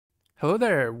Hello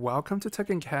there, welcome to Tech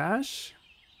and Cash.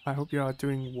 I hope you are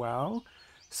doing well.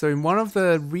 So in one of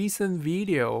the recent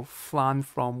video, Flan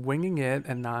from Winging It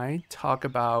and I talk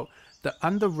about the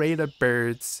underrated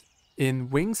birds in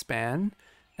Wingspan,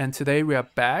 and today we are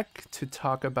back to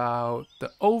talk about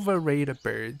the overrated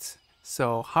birds.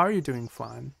 So how are you doing,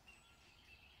 Flan?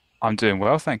 I'm doing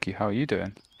well, thank you. How are you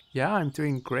doing? Yeah, I'm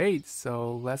doing great.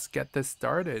 So let's get this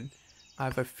started. I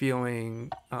have a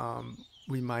feeling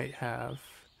we might have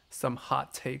some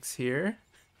hot takes here.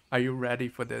 Are you ready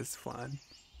for this, Flan?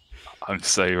 I'm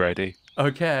so ready.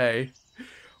 Okay.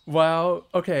 Well,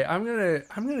 okay, I'm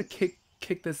gonna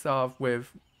kick this off with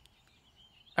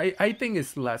I think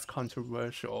it's less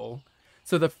controversial.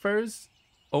 So the first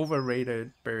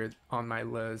overrated bird on my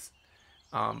list,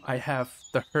 I have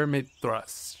the hermit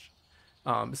thrush.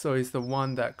 So it's the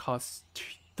one that costs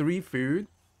three food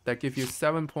that give you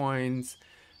 7 points,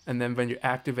 and then when you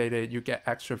activate it, you get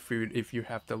extra food if you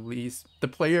have the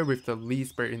player with the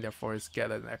least bird in their forest get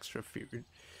an extra food.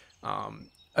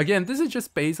 Again, this is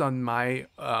just based on my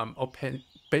opinion,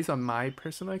 based on my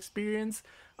personal experience.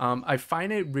 I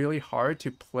find it really hard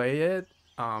to play it,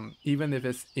 even if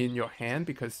it's in your hand,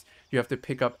 because you have to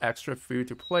pick up extra food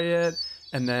to play it,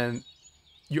 and then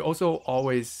you also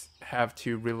always have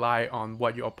to rely on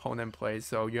what your opponent plays.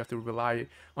 So you have to rely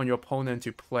on your opponent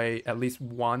to play at least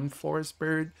one forest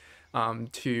bird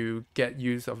to get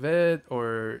use of it,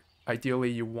 or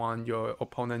ideally you want your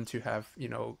opponent to have,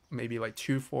 maybe like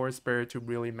two forest bird to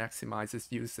really maximize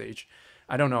its usage.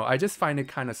 I don't know. I just find it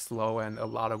kind of slow and a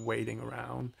lot of waiting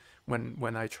around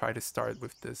when I try to start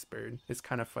with this bird. It's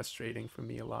kind of frustrating for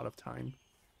me a lot of time.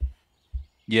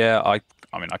 Yeah,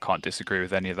 I mean, I can't disagree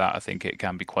with any of that. I think it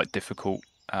can be quite difficult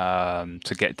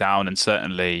to get down, and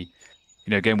certainly,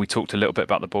 again, we talked a little bit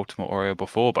about the Baltimore Oriole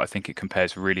before, but I think it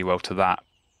compares really well to that.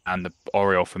 And the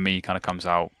Oriole for me kind of comes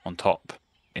out on top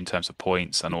in terms of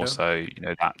points, and Yeah. also,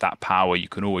 that power you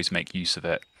can always make use of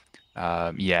it.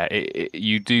 Yeah,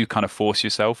 you do kind of force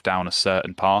yourself down a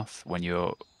certain path when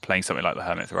you're playing something like the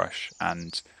Hermit Thrush,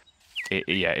 and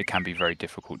yeah, it can be very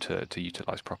difficult to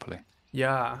utilize properly.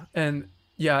 Yeah, and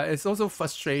yeah, it's also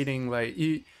frustrating. Like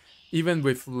even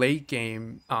with late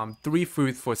game, three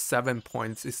food for 7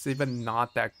 points is even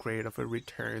not that great of a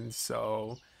return.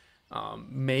 So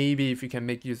maybe if you can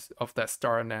make use of that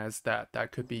star nest,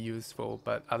 that could be useful.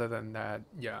 But other than that,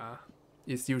 yeah,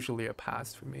 it's usually a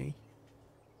pass for me.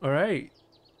 All right,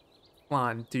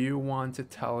 Lon, do you want to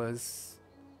tell us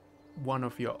one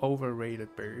of your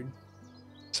overrated bird?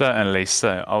 Certainly.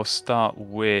 So I'll start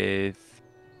with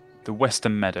the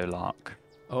Western Meadowlark.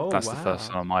 Oh That's the first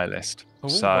wow! one on my list. Oh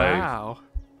So wow!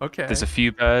 there's Okay. a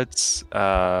few birds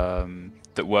that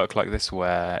work like this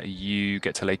where you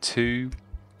get to lay two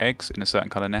eggs in a certain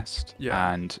kind of nest,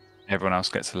 Yeah. and everyone else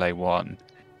gets to lay one.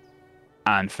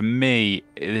 And for me,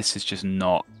 this is just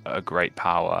not a great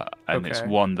power, and it's Okay.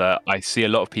 one that I see a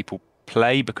lot of people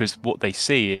play because what they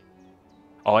see,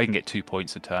 oh, I can get 2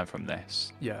 points a turn from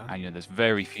this. Yeah. And there's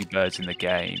very few birds in the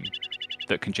game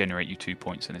that can generate you 2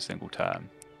 points in a single turn.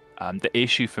 The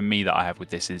issue for me that I have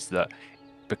with this is that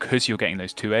because you're getting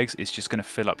those two eggs, it's just going to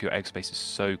fill up your egg spaces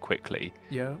so quickly.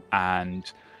 Yeah. And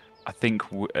I think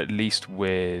at least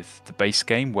with the base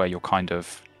game, where you're kind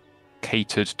of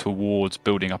catered towards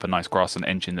building up a nice grassland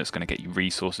engine that's going to get you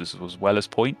resources as well as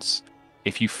points,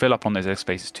 if you fill up on those egg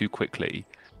spaces too quickly,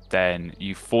 then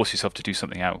you force yourself to do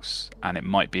something else, and it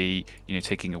might be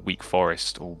taking a weak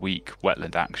forest or weak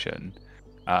wetland action,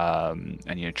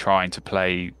 and trying to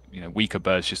play weaker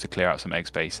birds just to clear out some egg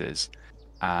spaces.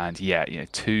 And yeah,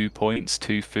 2 points,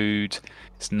 two food.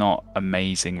 It's not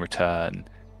amazing return.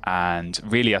 And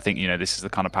really, I think, this is the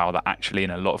kind of power that actually,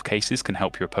 in a lot of cases, can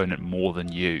help your opponent more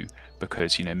than you,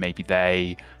 because, maybe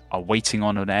they are waiting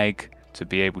on an egg to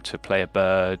be able to play a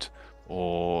bird,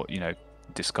 or,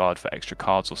 discard for extra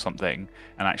cards or something.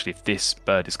 And actually, if this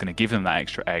bird is going to give them that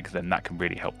extra egg, then that can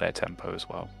really help their tempo as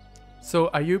well. So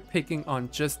are you picking on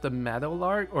just the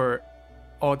meadowlark or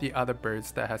all the other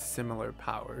birds that has similar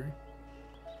power?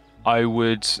 I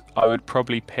would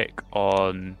probably pick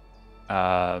on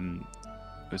um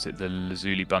was it the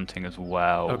Lazuli bunting as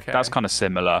well? That's Okay. kind of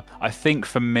similar. I think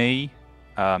for me,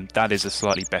 that is a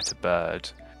slightly better bird,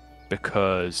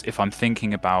 because if I'm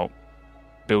thinking about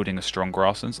building a strong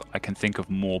grasslands, I can think of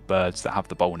more birds that have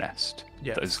the bowl nest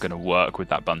that is Yes. going to work with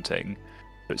that bunting.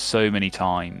 But so many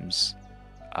times,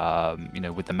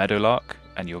 with the meadowlark,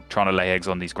 and you're trying to lay eggs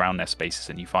on these ground nest spaces,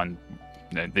 and you find,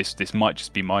 this might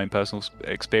just be my own personal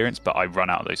experience, but I run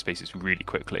out of those spaces really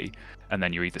quickly, and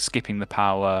then you're either skipping the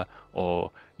power,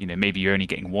 or maybe you're only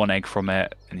getting one egg from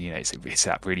it, and is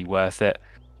that really worth it?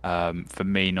 For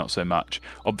me, not so much.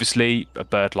 Obviously, a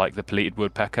bird like the pileated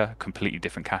woodpecker, completely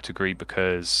different category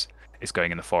because it's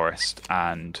going in the forest,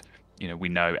 and we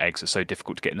know eggs are so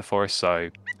difficult to get in the forest.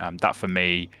 So that for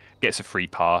me gets a free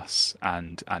pass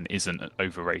and isn't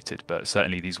overrated. But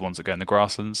certainly these ones that go in the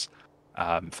grasslands,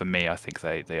 for me, I think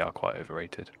they are quite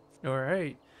overrated. All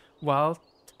right. Well,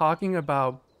 talking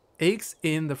about eggs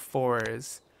in the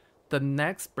forest, the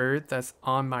next bird that's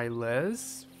on my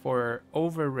list for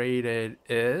overrated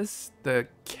is the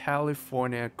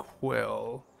California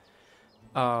quail.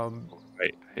 Um,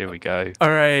 Right, here we go. all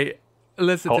right,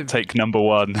 listen Hot to. take number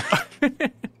one.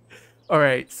 All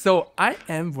right, so I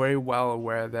am very well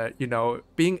aware that,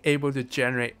 being able to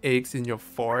generate eggs in your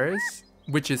forest,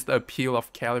 which is the appeal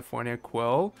of California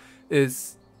quail,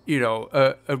 is,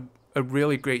 a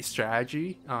really great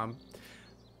strategy.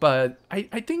 But I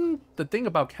think the thing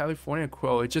about California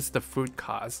quail is just the food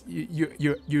cost.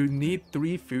 You need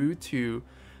three food to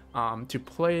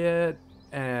play it,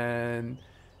 and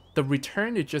the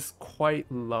return is just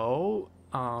quite low.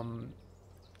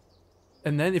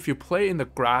 And then if you play in the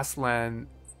grassland,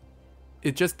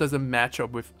 it just doesn't match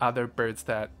up with other birds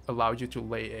that allow you to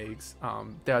lay eggs.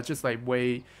 There are just like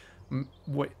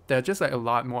there are just like a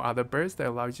lot more other birds that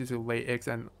allow you to lay eggs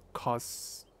and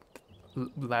cost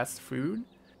less food.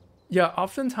 Yeah,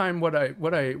 oftentimes what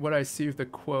I see with the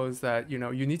quail is that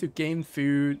you need to gain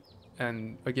food,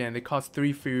 and again they cost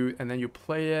three food, and then you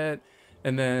play it,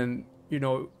 and then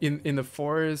in the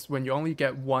forest when you only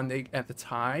get one egg at a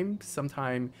time,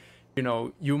 sometimes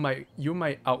you might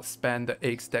outspend the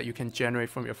eggs that you can generate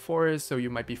from your forest, so you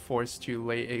might be forced to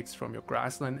lay eggs from your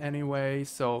grassland anyway.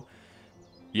 So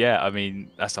Yeah, I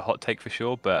mean, that's a hot take for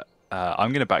sure, but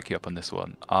I'm going to back you up on this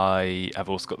one. I have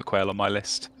also got the quail on my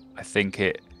list. I think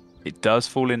it does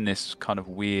fall in this kind of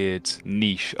weird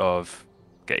niche of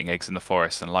getting eggs in the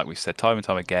forest, and like we said time and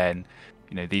time again,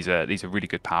 these are really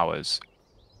good powers.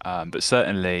 But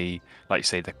certainly, like you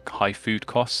say, the high food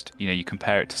cost, you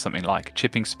compare it to something like a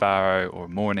chipping sparrow or a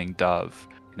mourning dove,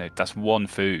 that's one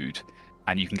food,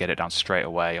 and you can get it down straight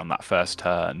away on that first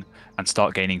turn and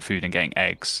start gaining food and getting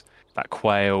eggs. That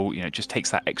quail, just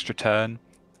takes that extra turn.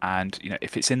 And,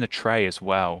 if it's in the tray as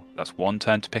well, that's one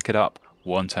turn to pick it up,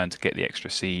 one turn to get the extra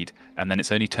seed. And then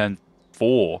it's only turn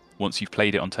 4, once you've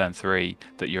played it on turn 3,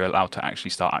 that you're allowed to actually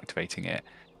start activating it.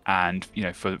 And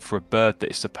for a bird that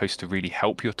is supposed to really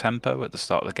help your tempo at the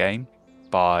start of the game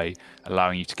by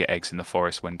allowing you to get eggs in the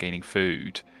forest when gaining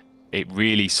food, it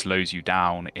really slows you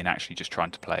down in actually just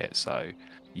trying to play it. So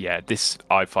yeah,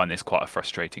 I find this quite a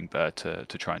frustrating bird to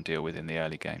try and deal with in the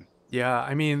early game. yeah,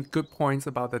 I mean, good points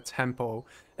about the tempo.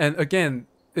 And again,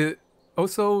 it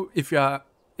also if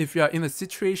you're in a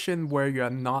situation where you're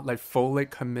not like fully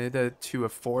committed to a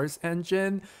force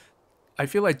engine, I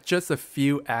feel like just a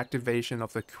few activation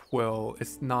of the quill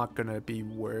is not gonna be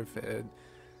worth it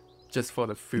just for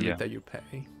the food Yeah. that you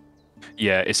pay.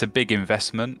 Yeah, it's a big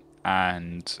investment,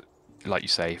 and like you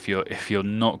say, if you're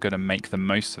not going to make the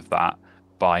most of that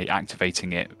by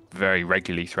activating it very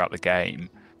regularly throughout the game,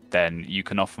 then you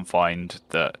can often find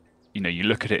that you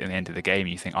look at it at the end of the game and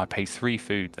you think, I paid 3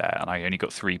 food there and I only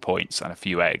got 3 points and a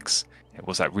few eggs.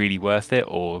 Was that really worth it?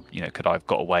 Or could I have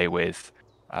got away with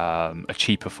a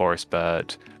cheaper forest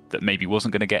bird that maybe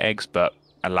wasn't going to get eggs but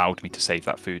allowed me to save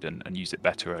that food and use it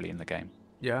better early in the game?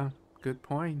 Yeah, good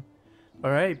point. All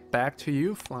right, back to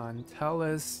you, Flan. Tell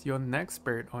us your next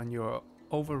bird on your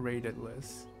overrated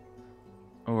list.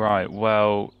 All right.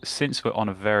 Well, since we're on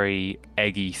a very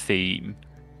eggy theme,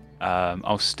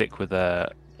 I'll stick with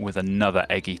another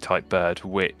eggy type bird,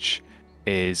 which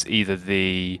is either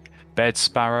the bed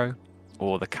sparrow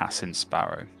or the cassin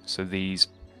sparrow. So these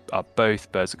are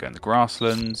both birds that go in the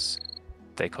grasslands.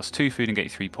 They cost 2 food and get you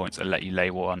 3 points and let you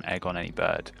lay one egg on any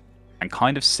bird. And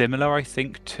kind of similar, I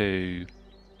think, to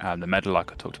the medal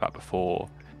like I talked about before.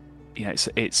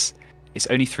 It's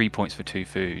only 3 points for 2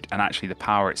 food, and actually the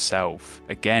power itself,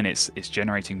 again, it's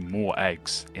generating more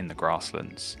eggs in the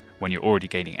grasslands when you're already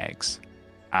gaining eggs.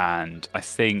 And I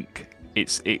think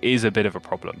it is a bit of a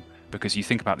problem because you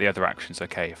think about the other actions.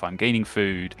 Okay, if I'm gaining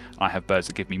food, I have birds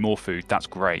that give me more food. That's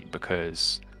great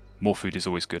because more food is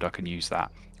always good. I can use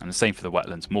that. And the same for the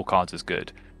wetlands. More cards is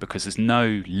good because there's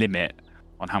no limit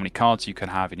on how many cards you can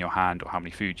have in your hand or how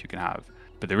many food you can have.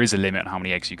 But there is a limit on how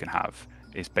many eggs you can have.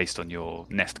 It's based on your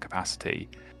nest capacity.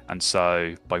 And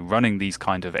so by running these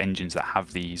kind of engines that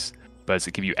have these birds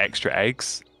that give you extra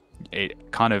eggs,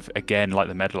 it kind of, again, like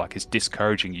the meadowlark, is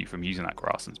discouraging you from using that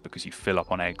grasslands because you fill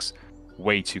up on eggs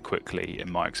way too quickly,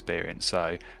 in my experience. So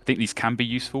I think these can be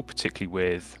useful, particularly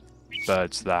with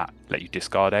birds that let you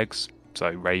discard eggs. So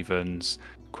ravens,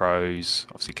 crows,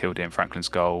 obviously killdeer and Franklin's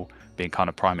Gull, being kind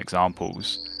of prime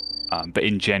examples. But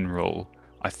in general,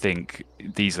 I think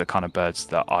these are the kind of birds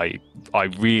that I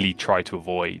really try to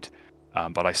avoid.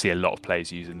 But I see a lot of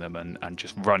players using them and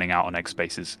just running out on egg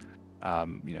spaces,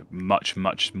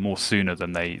 much more sooner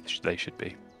than they should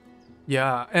be.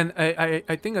 Yeah, and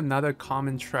I think another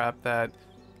common trap that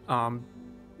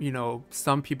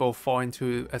some people fall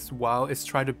into as well is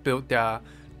try to build their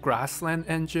grassland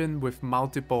engine with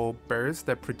multiple birds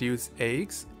that produce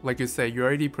eggs. Like you say, you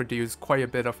already produce quite a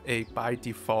bit of egg by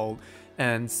default,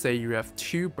 and say you have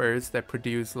two birds that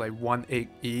produce like one egg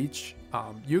each,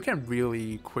 you can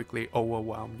really quickly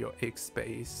overwhelm your egg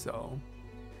space. So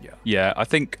yeah. Yeah, I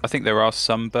think there are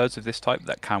some birds of this type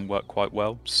that can work quite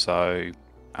well. So,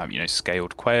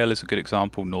 scaled quail is a good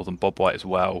example, northern bobwhite as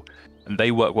well, and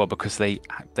they work well because they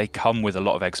come with a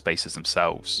lot of egg spaces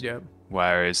themselves. Yeah.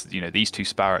 Whereas, these two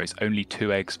sparrows, only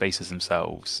two egg spaces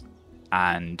themselves,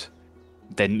 and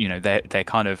then, they're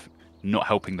kind of not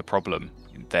helping the problem.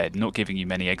 They're not giving you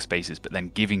many egg spaces, but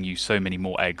then giving you so many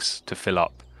more eggs to fill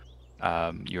up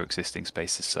your existing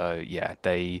spaces. So yeah,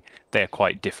 they're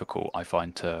quite difficult, I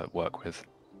find, to work with.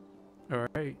 All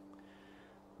right.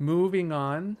 Moving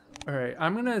on. All right,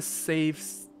 I'm gonna save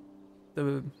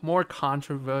the more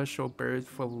controversial bird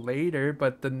for later,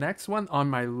 but the next one on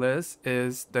my list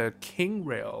is the king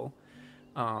rail.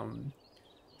 Um,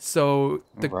 so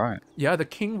Right. the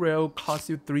king rail costs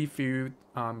you 3 food,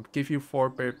 give you 4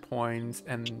 bird points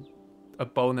and a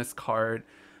bonus card.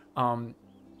 Um,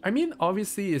 I mean,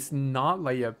 obviously, it's not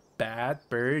like a bad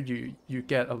bird. You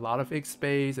get a lot of egg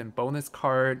space and bonus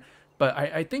card, but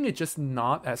I think it's just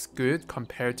not as good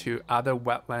compared to other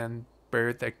wetland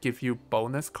bird that give you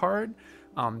bonus card.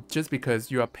 Just because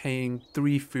you are paying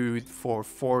 3 food for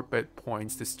 4 bit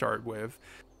points to start with.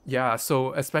 Yeah,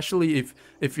 so especially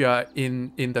if you are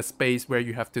in the space where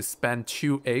you have to spend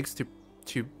 2 eggs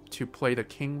to play the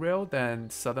king rail, then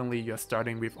suddenly you're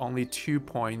starting with only 2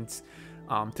 points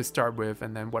to start with,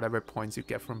 and then whatever points you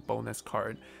get from bonus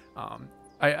card.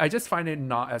 I just find it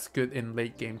not as good in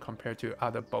late game compared to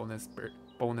other bonus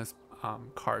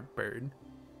card bird.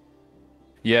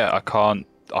 Yeah, I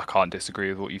can't disagree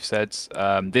with what you've said.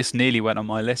 This nearly went on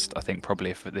my list. I think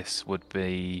probably if this would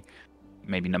be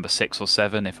maybe number 6 or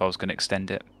 7 if I was going to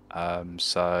extend it.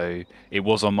 So it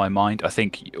was on my mind. I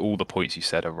think all the points you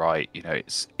said are right.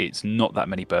 It's not that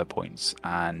many bird points,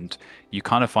 and you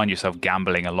kind of find yourself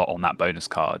gambling a lot on that bonus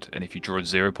card. And if you draw a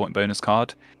 0 point bonus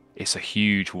card, it's a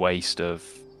huge waste of,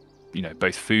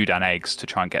 both food and eggs to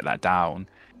try and get that down.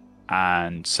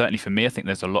 And certainly for me, I think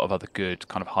there's a lot of other good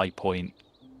kind of high point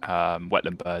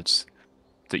wetland birds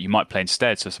that you might play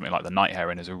instead. So something like the night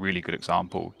heron is a really good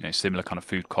example. Similar kind of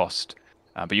food cost,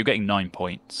 but you're getting 9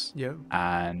 points. Yeah.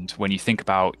 And when you think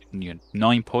about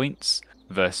 9 points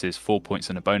versus 4 points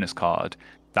in a bonus card,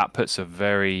 that puts a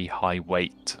very high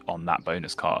weight on that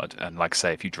bonus card. And like I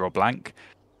say, if you draw blank,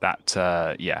 that's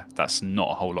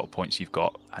not a whole lot of points you've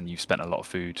got, and you've spent a lot of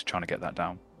food trying to get that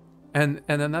down. And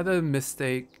another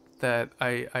mistake that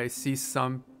I see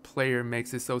some player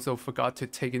makes is also forgot to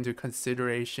take into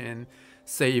consideration,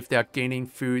 say if they're gaining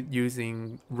food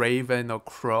using raven or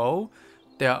crow,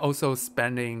 they're also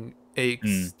spending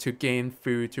eggs to gain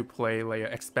food to play like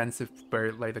an expensive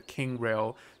bird like the king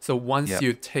rail. So once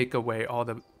you take away all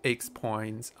the eggs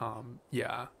points,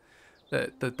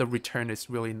 the return is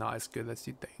really not as good as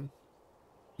you think.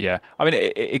 Yeah, I mean,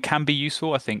 it can be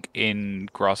useful, I think, in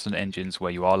grassland engines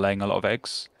where you are laying a lot of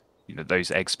eggs.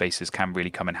 Those egg spaces can really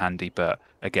come in handy, but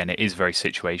again, it is very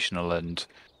situational, and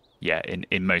yeah,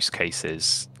 in most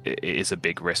cases, it is a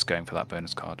big risk going for that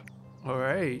bonus card. All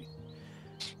right.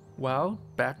 Well,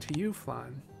 back to you,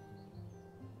 Flan.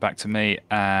 Back to me,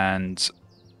 and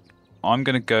I'm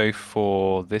going to go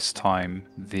for, this time,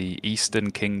 the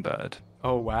Eastern Kingbird.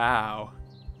 Oh, wow.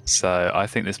 So I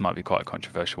think this might be quite a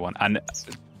controversial one, and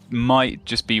might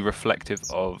just be reflective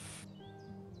of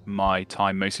my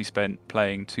time mostly spent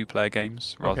playing 2-player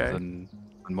games rather than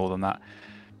more than that.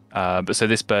 But so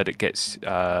this bird, it gets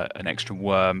an extra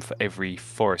worm for every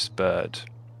forest bird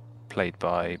played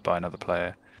by another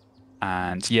player.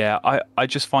 And yeah, I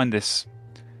just find this,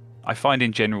 I find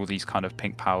in general these kind of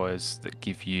pink powers that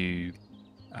give you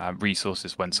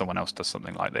resources when someone else does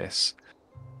something like this,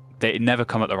 they never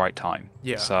come at the right time.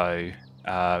 Yeah. So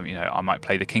I might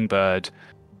play the kingbird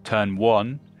turn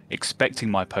 1, expecting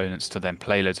my opponents to then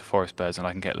play loads of forest birds and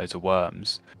I can get loads of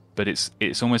worms. But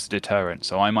it's almost a deterrent.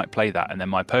 So I might play that, and then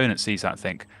my opponent sees that and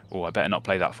think, oh, I better not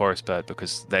play that forest bird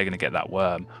because they're going to get that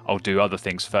worm. I'll do other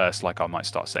things first, like I might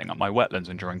start setting up my wetlands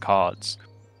and drawing cards.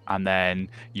 And then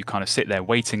you kind of sit there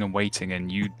waiting and waiting,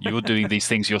 and you're doing these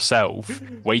things yourself,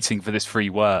 waiting for this free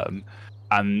worm.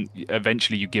 and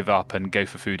eventually you give up and go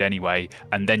for food anyway,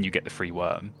 and then you get the free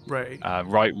worm, Right.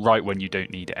 right when you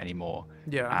don't need it anymore.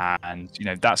 Yeah. And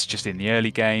that's just in the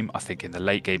early game. I think in the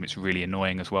late game it's really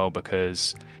annoying as well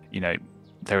because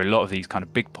there are a lot of these kind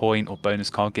of big point or bonus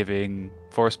card giving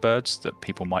forest birds that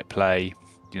people might play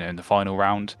in the final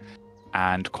round,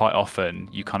 and quite often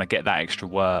you kind of get that extra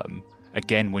worm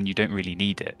again when you don't really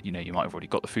need it. You might have already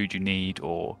got the food you need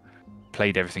or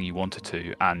played everything you wanted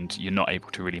to, and you're not able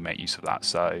to really make use of that.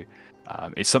 So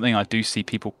it's something I do see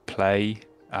people play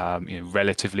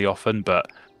relatively often, but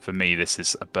for me this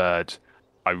is a bird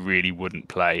I really wouldn't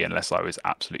play unless I was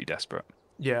absolutely desperate.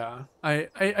 Yeah. I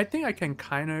think I can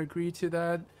kind of agree to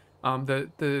that.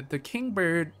 The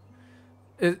kingbird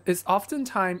is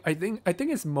oftentimes I think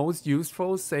it's most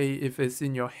useful, say if it's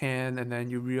in your hand and then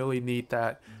you really need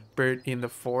that bird in the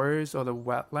forest or the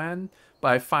wetland.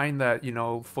 But I find that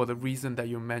for the reason that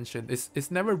you mentioned,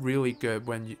 it's never really good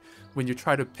when you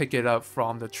try to pick it up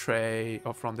from the tray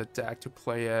or from the deck to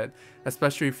play it,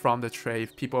 especially from the tray.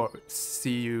 If people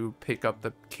see you pick up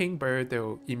the kingbird,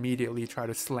 they'll immediately try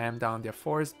to slam down their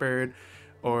forest bird,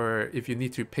 or if you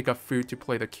need to pick up food to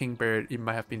play the kingbird, it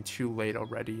might have been too late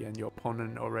already and your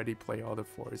opponent already played all the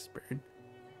forest bird.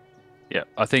 Yeah,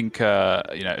 I think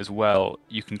as well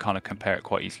you can kind of compare it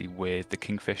quite easily with the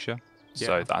kingfisher.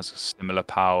 So Yeah. that has a similar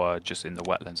power just in the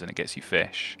wetlands and it gets you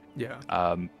fish. Yeah.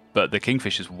 But the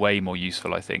kingfisher is way more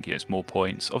useful, I think. It's more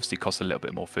points. Obviously, it costs a little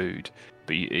bit more food,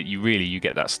 but you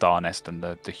get that star nest and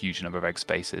the huge number of egg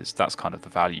spaces. That's kind of the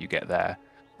value you get there.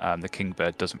 The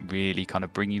kingbird doesn't really kind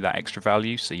of bring you that extra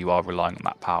value, so you are relying on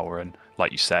that power. And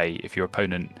like you say, if your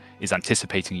opponent is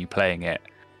anticipating you playing it,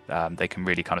 they can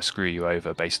really kind of screw you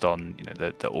over based on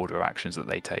the order of actions that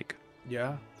they take.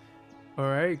 Yeah. All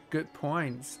right, good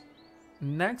points.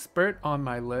 Next bird on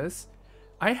my list.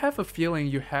 I have a feeling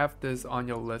you have this on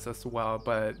your list as well,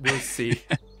 but we'll see.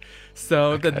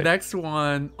 So the Okay. next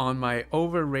one on my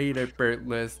overrated bird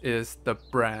list is the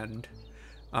brand,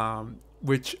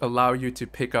 which allow you to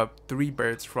pick up 3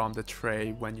 birds from the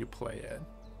tray when you play it.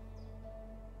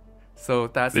 So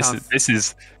that This is sounds. this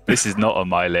is this is not on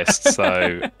my list,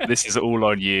 so this is all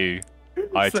on you.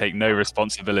 I So, take no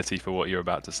responsibility for what you're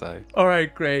about to say. all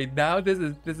right, great. Now this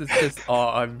is just all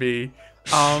on me.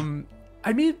 Um,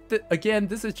 I mean, again,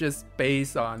 this is just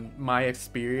based on my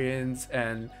experience,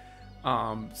 and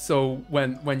so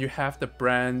when you have the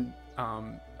brand,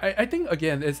 I think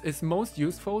again it's most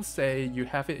useful. Say you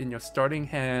have it in your starting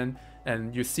hand,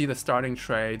 and you see the starting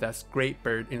tray. That's great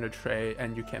bird in the tray,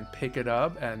 and you can pick it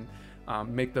up and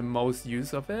make the most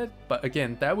use of it. But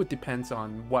again, that would depend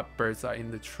on what birds are in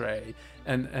the tray,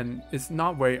 and it's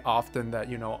not very often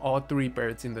that all 3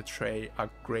 birds in the tray are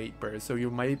great birds. So you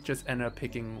might just end up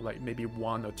picking like maybe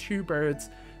 1 or 2 birds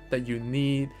that you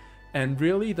need. And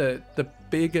really, the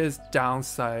biggest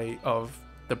downside of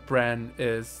the brand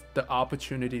is the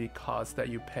opportunity cost that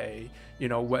you pay.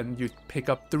 When you pick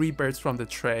up 3 birds from the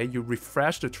tray, you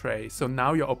refresh the tray, so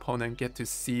now your opponent get to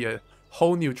see a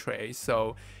whole new tray.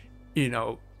 So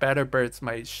better birds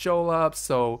might show up.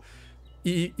 So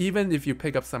even if you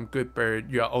pick up some good bird,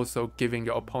 you are also giving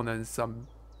your opponent some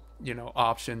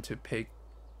option to pick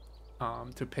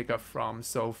up from.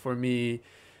 So for me,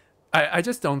 I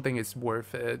just don't think it's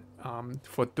worth it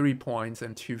for 3 points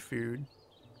and 2 food.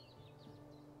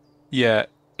 Yeah,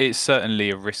 it's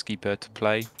certainly a risky bird to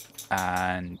play,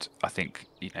 and I think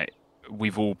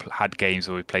we've all had games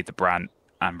where we played the Brant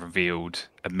and revealed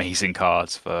amazing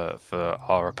cards for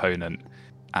our opponent,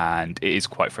 and it is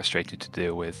quite frustrating to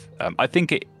deal with. I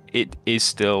think it is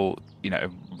still a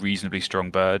reasonably strong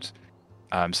bird.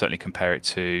 Certainly compare it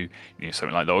to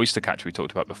something like the oyster catcher we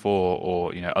talked about before,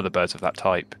 or other birds of that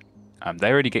type.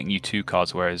 They're already getting you 2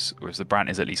 cards, whereas the Brant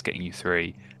is at least getting you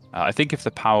 3. I think if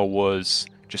the power was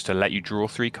just to let you draw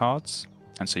 3 cards,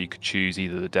 and so you could choose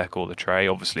either the deck or the tray,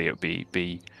 obviously it would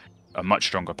be a much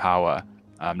stronger power.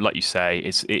 Like you say,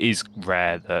 it is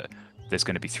rare that there's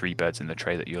going to be 3 birds in the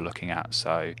tray that you're looking at.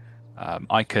 So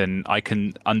I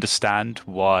can understand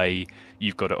why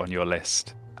you've got it on your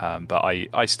list, but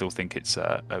I still think it's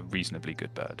a reasonably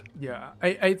good bird. Yeah,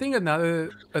 I think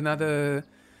another.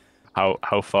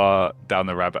 How far down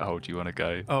the rabbit hole do you want to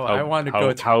go? Oh, I How want to go how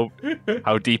how to.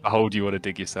 how deep a hole do you want to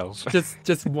dig yourself?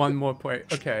 just one more point.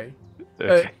 Okay. Uh,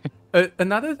 Okay.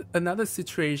 another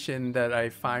situation that I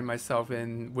find myself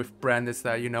in with brand is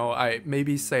that I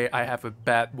maybe say I have a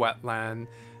bad wetland,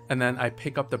 and then I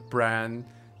pick up the brand,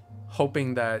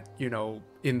 hoping that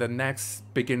in the next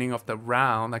beginning of the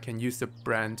round I can use the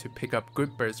brand to pick up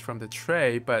good birds from the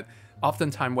tray. But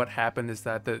oftentimes what happened is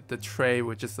that the tray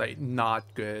was just like not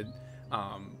good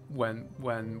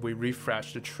when we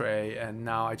refresh the tray, and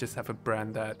now I just have a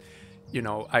brand that you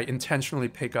know, I intentionally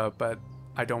pick up, but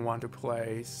I don't want to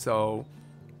play. So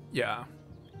yeah,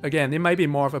 again, it might be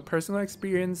more of a personal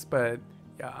experience, but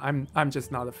yeah, I'm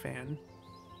just not a fan.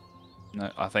 No,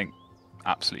 I think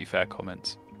absolutely fair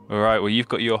comments. All right, well, you've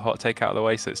got your hot take out of the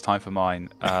way, so it's time for mine.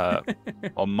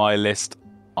 On my list,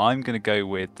 I'm going to go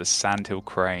with the sandhill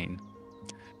crane.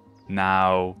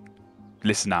 Now,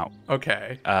 listen out.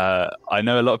 Okay. I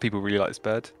know a lot of people really like this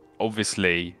bird.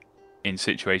 Obviously, in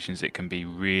situations, it can be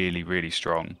really, really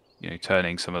strong. You know,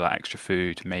 turning some of that extra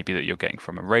food, maybe that you're getting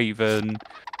from a raven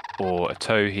or a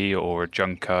towhee or a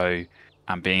junco,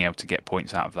 and being able to get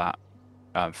points out of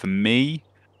that. For me,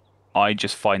 I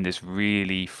just find this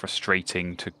really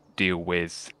frustrating to deal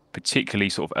with, particularly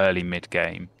sort of early mid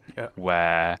game, Yeah.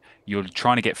 where you're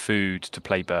trying to get food to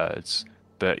play birds,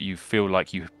 but you feel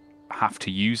like you have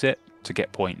to use it to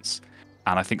get points.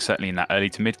 And I think certainly in that early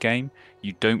to mid game,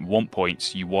 you don't want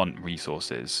points, you want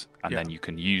resources, and Yeah. then you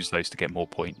can use those to get more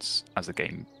points as the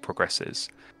game progresses.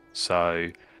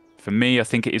 So for me, I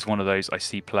think it is one of those I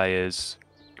see players,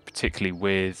 particularly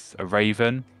with a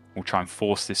Raven, will try and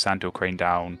force this sandhill crane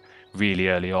down really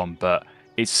early on, but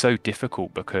it's so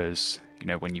difficult because, you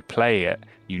know, when you play it,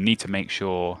 you need to make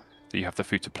sure that you have the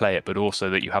food to play it, but also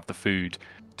that you have the food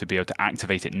to be able to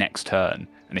activate it next turn.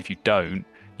 And if you don't,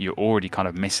 you're already kind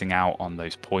of missing out on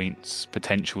those points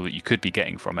potential that you could be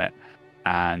getting from it.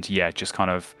 And yeah, just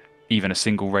kind of even a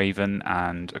single raven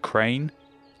and a crane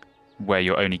where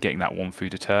you're only getting that one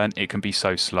food a turn, it can be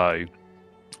so slow.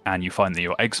 And you find that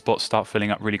your egg spots start filling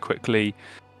up really quickly,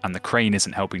 and the crane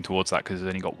isn't helping towards that because it's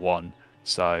only got one.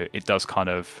 So it does kind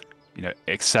of, you know,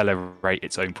 accelerate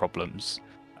its own problems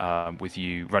with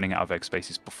you running out of egg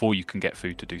spaces before you can get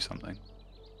food to do something.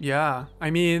 Yeah,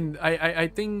 I mean, I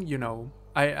think, you know,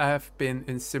 I have been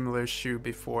in similar shoe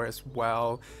before as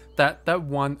well. That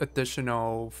one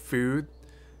additional food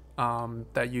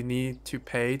that you need to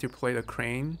pay to play the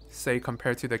crane, say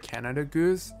compared to the Canada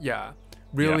Goose, yeah,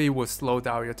 really will slow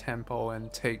down your tempo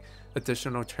and take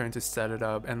additional turn to set it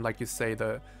up. And like you say,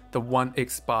 the one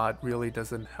egg spot really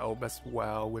doesn't help as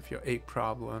well with your egg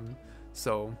problem.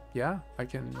 So yeah, I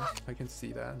can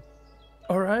see that.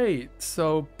 All right,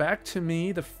 so back to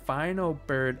me, the final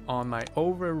bird on my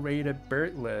overrated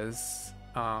bird list.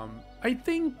 I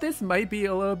think this might be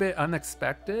a little bit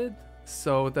unexpected.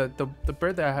 So the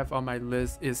bird that I have on my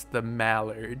list is the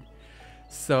mallard.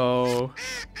 So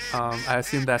I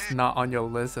assume that's not on your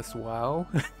list as well.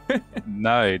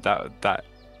 No, that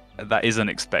is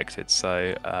unexpected.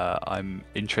 So I'm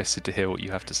interested to hear what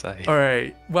you have to say. All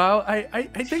right. Well, I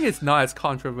think it's not as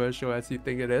controversial as you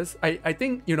think it is. I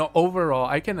think, you know, overall,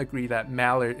 I can agree that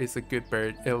mallard is a good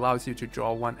bird. It allows you to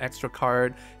draw one extra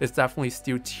card. It's definitely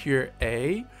still tier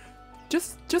A.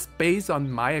 Just based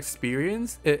on my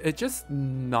experience, it's just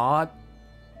not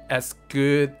as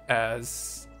good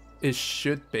as it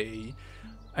should be.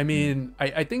 I mean,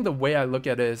 I think the way I look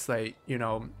at it is like, you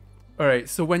know, all right,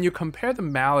 so when you compare the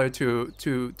mallard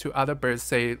to other birds,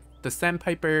 say the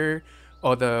sandpiper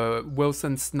or the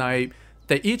Wilson snipe,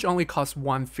 they each only cost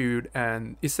one food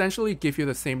and essentially give you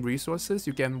the same resources.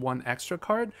 You get one extra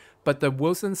card, but the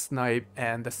Wilson snipe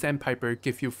and the sandpiper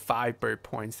give you 5 bird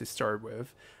points to start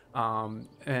with.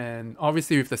 And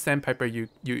obviously with the sandpiper, you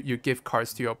give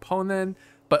cards to your opponent.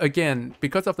 But again,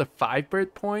 because of the 5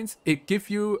 bird points, it gives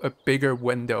you a bigger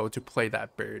window to play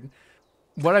that bird.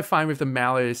 What I find with the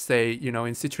mallard is, say, you know,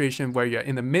 in situation where you're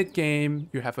in the mid game,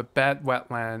 you have a bad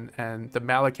wetland, and the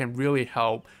mallard can really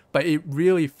help, but it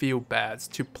really feels bad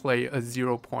to play a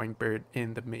 0-point bird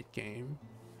in the mid game.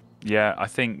 Yeah, I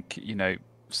think, you know,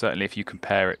 certainly if you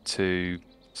compare it to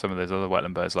some of those other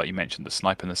wetland birds, like you mentioned, the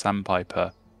snipe and the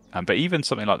sandpiper, but even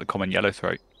something like the common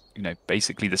yellowthroat, you know,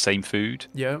 basically the same food.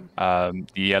 Yeah.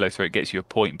 The yellowthroat gets you a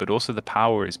point, but also the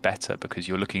power is better because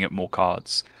you're looking at more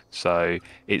cards. So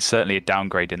it's certainly a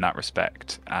downgrade in that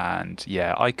respect. And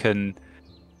yeah, I can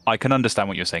understand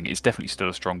what you're saying. It's definitely still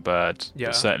a strong bird, Yeah.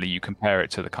 but certainly you compare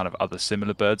it to the kind of other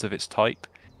similar birds of its type,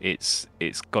 it's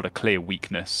got a clear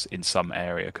weakness in some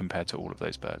area compared to all of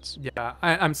those birds. Yeah,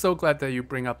 I'm so glad that you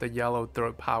bring up the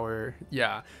yellowthroat power.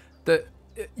 Yeah,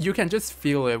 you can just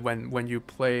feel it when you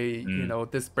play, you know,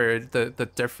 this bird. The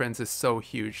difference is so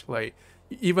huge. Like,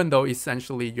 even though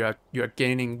essentially you're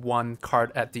gaining one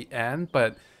card at the end,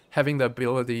 but having the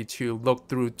ability to look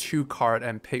through 2 cards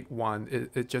and pick one,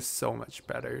 it's just so much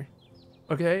better.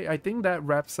 Okay, I think that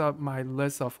wraps up my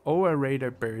list of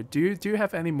overrated birds. Do you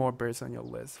have any more birds on your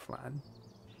list, Flan?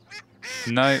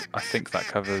 No, I think that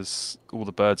covers all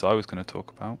the birds I was going to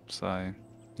talk about. So,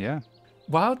 yeah.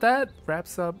 Well, that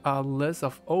wraps up our list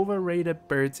of overrated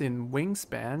birds in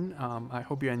Wingspan. I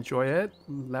hope you enjoy it.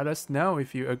 Let us know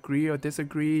if you agree or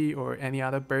disagree or any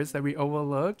other birds that we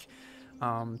overlook.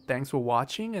 Thanks for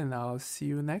watching, and I'll see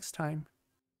you next time.